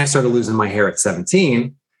 Well, then I started losing my hair at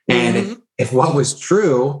 17. And if what was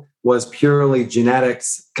true was purely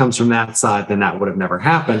genetics comes from that side, then that would have never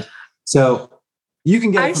happened. So you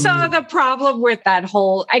can get. I saw the problem with that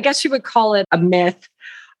whole, I guess you would call it a myth.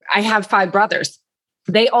 I have 5 brothers.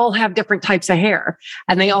 They all have different types of hair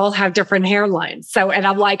and they all have different hairlines. So, and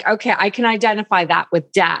I'm like, okay, I can identify that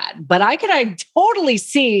with dad, but I totally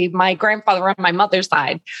see my grandfather on my mother's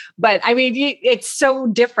side. But I mean, it's so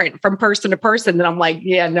different from person to person that I'm like,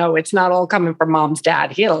 yeah, no, it's not all coming from mom's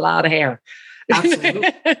dad. He had a lot of hair. Absolutely.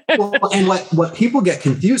 Well, and what people get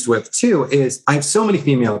confused with too is I have so many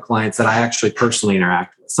female clients that I actually personally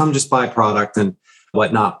interact with, some just buy product and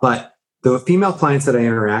whatnot. But the female clients that I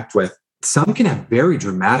interact with, some can have very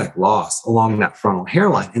dramatic loss along that frontal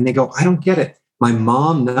hairline. And they go, I don't get it. My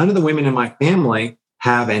mom, none of the women in my family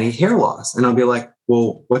have any hair loss. And I'll be like,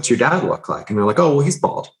 well, what's your dad look like? And they're like, oh, well, he's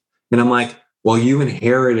bald. And I'm like, well, you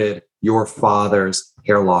inherited your father's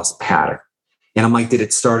hair loss pattern. And I'm like, did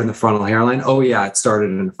it start in the frontal hairline? Oh, yeah, it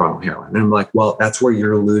started in the frontal hairline. And I'm like, well, that's where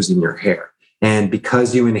you're losing your hair. And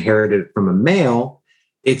because you inherited it from a male,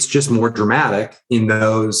 it's just more dramatic in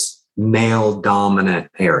those male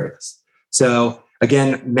dominant areas. So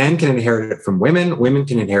again, men can inherit it from women. Women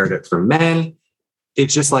can inherit it from men.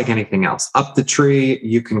 It's just like anything else. Up the tree,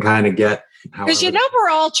 you can kind of get Because we're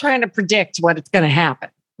all trying to predict what it's going to happen.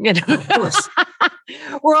 Of course.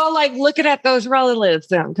 We're all like looking at those relatives.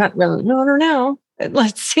 No, I don't know.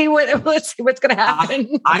 Let's see what's going to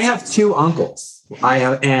happen. I have two uncles.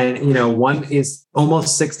 One is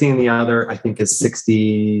almost 60 and the other, I think, is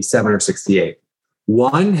 67 or 68.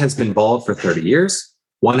 One has been bald for 30 years.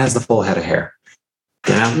 One has the full head of hair.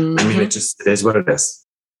 Yeah. Mm-hmm. I mean, it is what it is.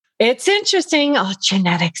 It's interesting. Oh,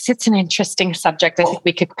 genetics. It's an interesting subject. I think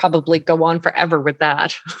we could probably go on forever with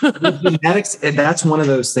that. Genetics, that's one of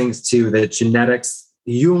those things too, that genetics,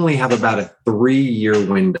 you only have about a 3-year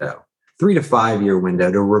window, 3 to 5 year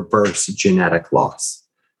window to reverse genetic loss.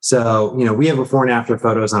 So, we have before and after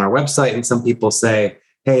photos on our website, and some people say,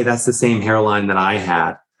 hey, that's the same hairline that I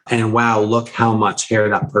had. And wow, look how much hair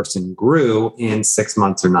that person grew in 6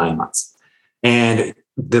 months or 9 months. And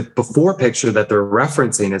the before picture that they're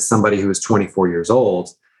referencing is somebody who is 24 years old,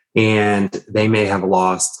 and they may have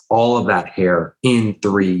lost all of that hair in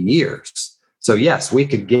 3 years. So yes, we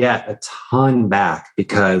could get a ton back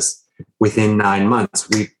because within 9 months,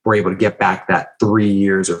 we were able to get back that 3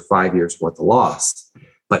 years or 5 years worth of loss.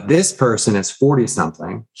 But this person is 40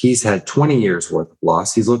 something. He's had 20 years worth of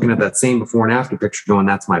loss. He's looking at that same before and after picture going,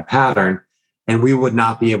 that's my pattern. And we would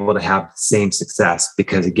not be able to have the same success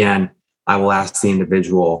because, again, I will ask the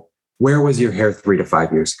individual, where was your hair 3 to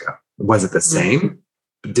 5 years ago? Was it the same?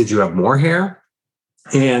 Did you have more hair?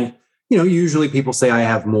 And, usually people say I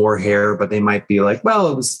have more hair, but they might be like,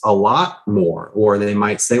 well, it was a lot more. Or they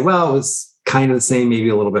might say, well, it was kind of the same, maybe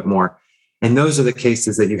a little bit more. And those are the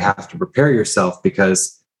cases that you have to prepare yourself,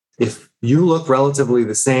 because if you look relatively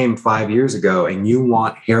the same 5 years ago and you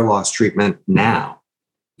want hair loss treatment now,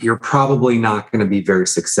 you're probably not going to be very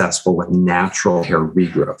successful with natural hair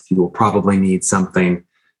regrowth. You will probably need something,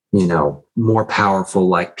 more powerful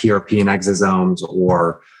like PRP and exosomes,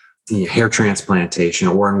 or the hair transplantation,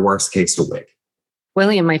 or in worst case, a wig.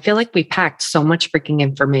 William, I feel like we packed so much freaking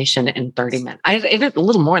information in 30 minutes. It is a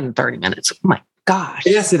little more than 30 minutes. Oh my gosh.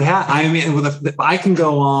 Yes, it has. I mean, I can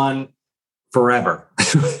go on forever,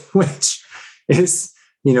 which is,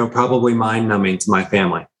 probably mind numbing to my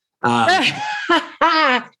family.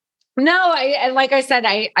 No, like I said,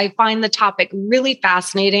 I find the topic really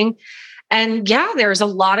fascinating. And yeah, there's a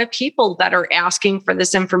lot of people that are asking for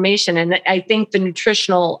this information. And I think the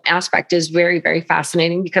nutritional aspect is very, very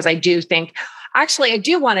fascinating, because I do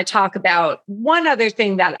want to talk about one other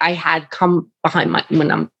thing that I had come behind when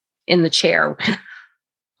I'm in the chair.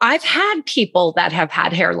 I've had people that have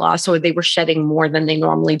had hair loss, or they were shedding more than they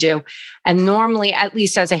normally do. And normally, at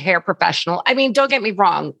least as a hair professional, I mean, don't get me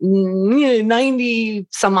wrong, 90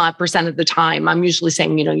 some odd % of the time, I'm usually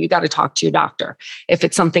saying, you got to talk to your doctor if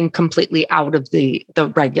it's something completely out of the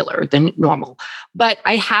regular, the normal. But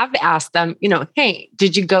I have asked them, hey,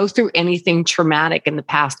 did you go through anything traumatic in the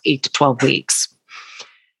past 8 to 12 weeks?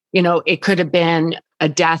 It could have been a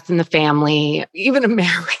death in the family, even a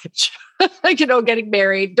marriage. Getting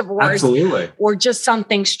married, divorced, absolutely, or just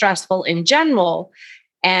something stressful in general.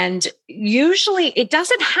 And usually it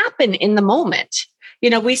doesn't happen in the moment.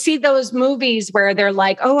 We see those movies where they're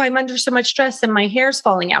like, oh, I'm under so much stress and my hair's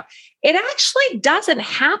falling out. It actually doesn't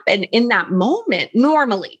happen in that moment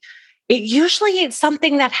normally. It's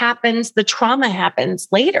something that happens, the trauma happens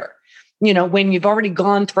later, when you've already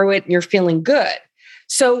gone through it and you're feeling good.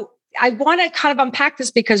 So I want to kind of unpack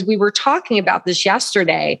this, because we were talking about this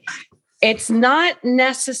yesterday. It's not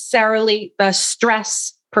necessarily the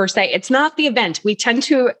stress per se. It's not the event. We tend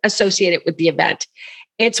to associate it with the event.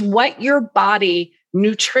 It's what your body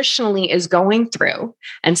nutritionally is going through.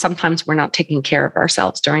 And sometimes we're not taking care of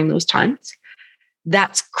ourselves during those times.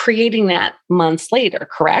 That's creating that months later,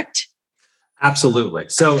 correct? Absolutely.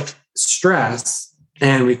 So stress,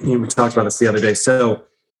 and we talked about this the other day. So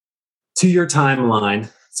to your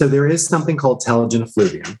timeline, so there is something called telogen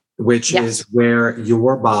effluvium, which is where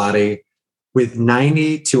your body, with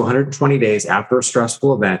 90 to 120 days after a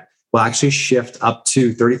stressful event, will actually shift up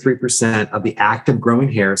to 33% of the active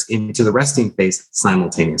growing hairs into the resting phase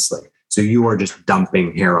simultaneously. So you are just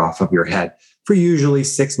dumping hair off of your head for usually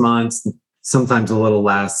 6 months, sometimes a little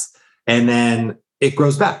less. And then it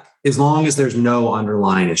grows back as long as there's no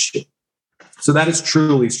underlying issue. So that is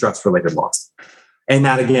truly stress-related loss. And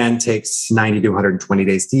that, again, takes 90 to 120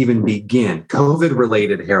 days to even begin.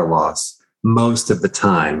 COVID-related hair loss, most of the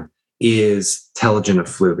time, is telogen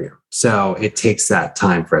effluvium. So it takes that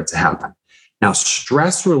time for it to happen. Now,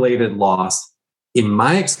 stress-related loss, in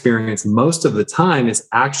my experience, most of the time is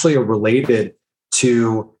actually related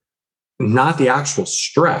to not the actual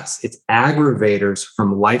stress. It's aggravators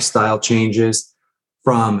from lifestyle changes,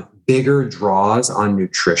 from bigger draws on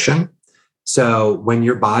nutrition. So when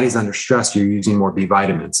your body's under stress, you're using more B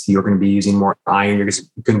vitamins. You're going to be using more iron. You're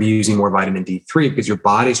going to be using more vitamin D3 because your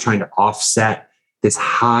body's trying to offset this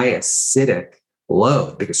high acidic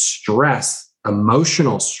load, because stress,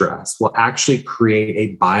 emotional stress, will actually create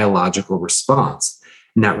a biological response.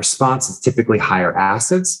 And that response is typically higher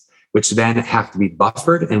acids, which then have to be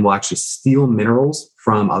buffered and will actually steal minerals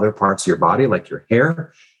from other parts of your body, like your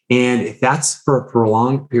hair. And if that's for a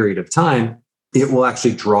prolonged period of time, it will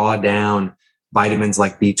actually draw down vitamins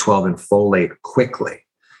like B12 and folate quickly.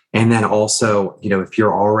 And then also, if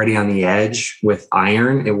you're already on the edge with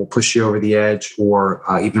iron, it will push you over the edge, or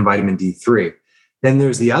even vitamin D3. Then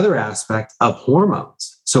there's the other aspect of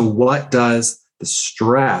hormones. So what does the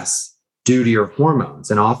stress do to your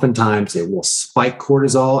hormones? And oftentimes it will spike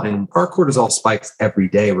cortisol, and our cortisol spikes every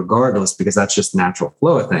day regardless, because that's just the natural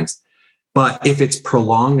flow of things. But if it's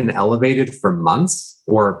prolonged and elevated for months,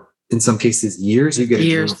 or in some cases years, you get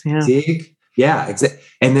fatigue. Yeah, exactly.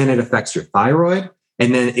 And then it affects your thyroid.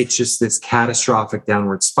 And then it's just this catastrophic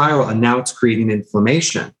downward spiral. And now it's creating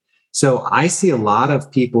inflammation. So I see a lot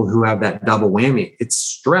of people who have that double whammy. It's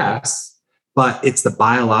stress, but it's the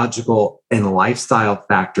biological and lifestyle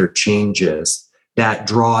factor changes that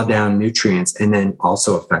draw down nutrients and then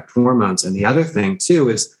also affect hormones. And the other thing too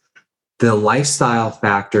is the lifestyle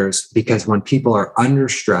factors, because when people are under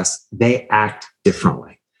stress, they act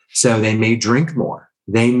differently. So they may drink more.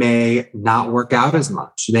 They may not work out as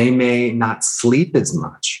much. They may not sleep as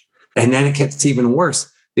much. And then it gets even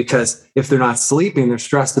worse, because if they're not sleeping, they're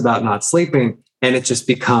stressed about not sleeping, and it just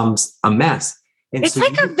becomes a mess. And it's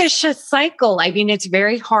like a vicious cycle. I mean, it's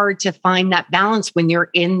very hard to find that balance when you're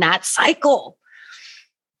in that cycle.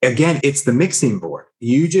 Again, it's the mixing board.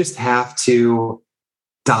 You just have to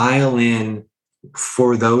dial in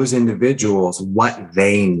for those individuals what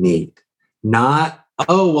they need. Not,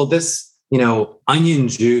 oh, well, this, onion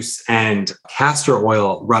juice and castor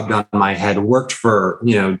oil rubbed on my head worked for,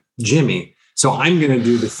 Jimmy, so I'm going to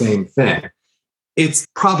do the same thing. It's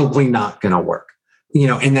probably not going to work.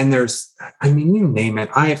 And then there's, you name it.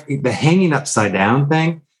 The hanging upside down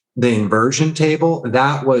thing, the inversion table,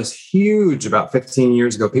 that was huge about 15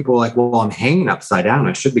 years ago. People were like, well, I'm hanging upside down.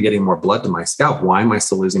 I should be getting more blood to my scalp. Why am I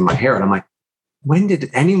still losing my hair? And I'm like, when did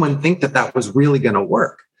anyone think that was really going to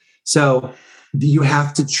work? So you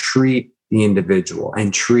have to treat the individual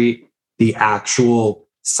and treat the actual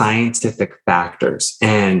scientific factors.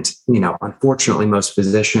 And, unfortunately, most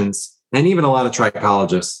physicians and even a lot of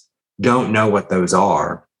trichologists don't know what those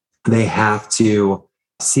are. They have to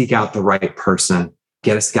seek out the right person,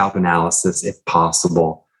 get a scalp analysis if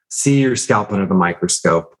possible, see your scalp under the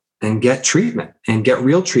microscope, and get treatment and get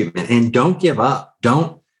real treatment. And don't give up.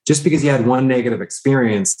 Just because you had one negative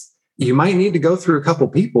experience, you might need to go through a couple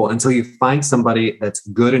people until you find somebody that's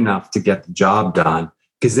good enough to get the job done,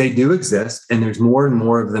 because they do exist. And there's more and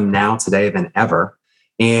more of them now today than ever.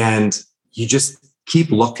 And you just keep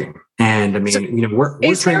looking. And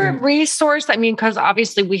is there a resource? Because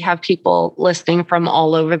obviously we have people listening from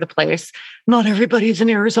all over the place. Not everybody's in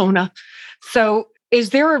Arizona. So is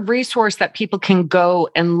there a resource that people can go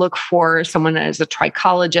and look for someone as a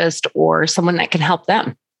trichologist or someone that can help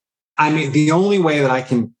them? The only way that I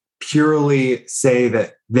can purely say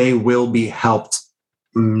that they will be helped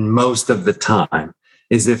most of the time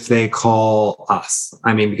is if they call us.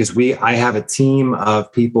 Because I have a team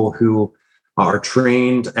of people who are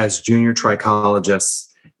trained as junior trichologists,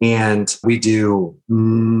 and we do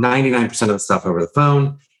 99% of the stuff over the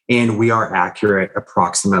phone, and we are accurate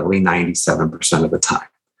approximately 97% of the time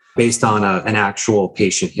based on an actual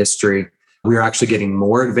patient history. We are actually getting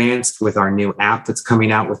more advanced with our new app that's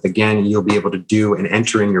coming out with, again, you'll be able to do and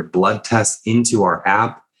enter in your blood tests into our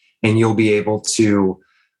app, and you'll be able to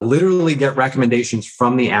literally get recommendations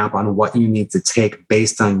from the app on what you need to take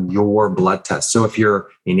based on your blood test. So if you're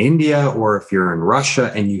in India or if you're in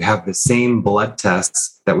Russia and you have the same blood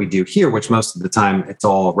tests that we do here, which most of the time it's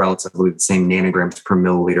all relatively the same nanograms per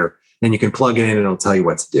milliliter, then you can plug it in and it'll tell you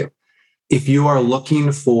what to do. If you are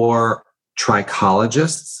looking for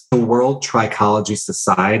trichologists, the World Trichology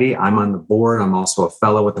Society, I'm on the board. I'm also a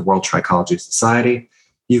fellow with the World Trichology Society.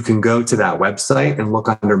 You can go to that website and look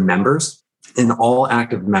under members, and all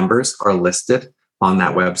active members are listed on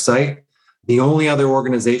that website. The only other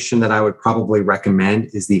organization that I would probably recommend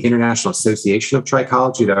is the International Association of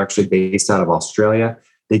Trichology. They're actually based out of Australia.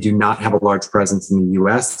 They do not have a large presence in the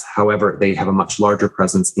US. However, they have a much larger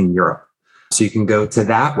presence in Europe. So you can go to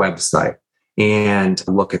that website and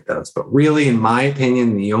look at those. But really, in my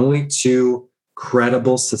opinion, the only two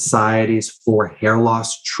credible societies for hair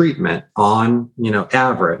loss treatment on,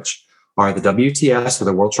 average are the WTS, or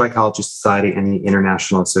the World Trichology Society, and the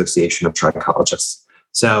International Association of Trichologists.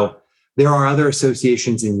 So There are other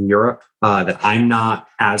associations in Europe that I'm not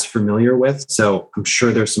as familiar with. So I'm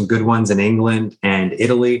sure there's some good ones in England and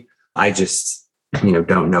Italy. I just,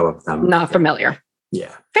 don't know of them. Not familiar.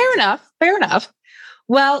 Yeah. Fair enough.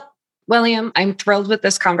 Well, William, I'm thrilled with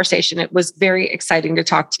this conversation. It was very exciting to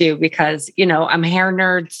talk to you because, I'm a hair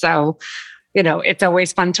nerd. So, it's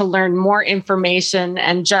always fun to learn more information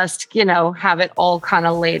and just, have it all kind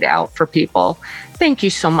of laid out for people. Thank you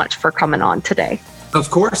so much for coming on today. Of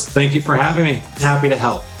course. Thank you for having me. Happy to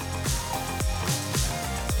help.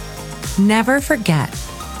 Never forget,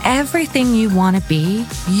 everything you want to be,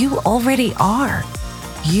 you already are.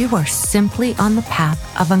 You are simply on the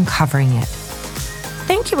path of uncovering it.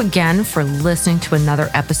 Thank you again for listening to another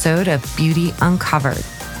episode of Beauty Uncovered.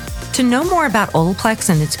 To know more about Olaplex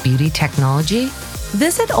and its beauty technology,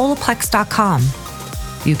 visit Olaplex.com.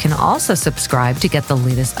 You can also subscribe to get the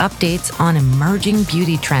latest updates on emerging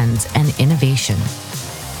beauty trends and innovation.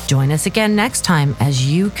 Join us again next time as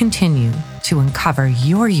you continue to uncover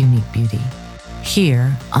your unique beauty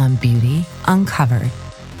here on Beauty Uncovered.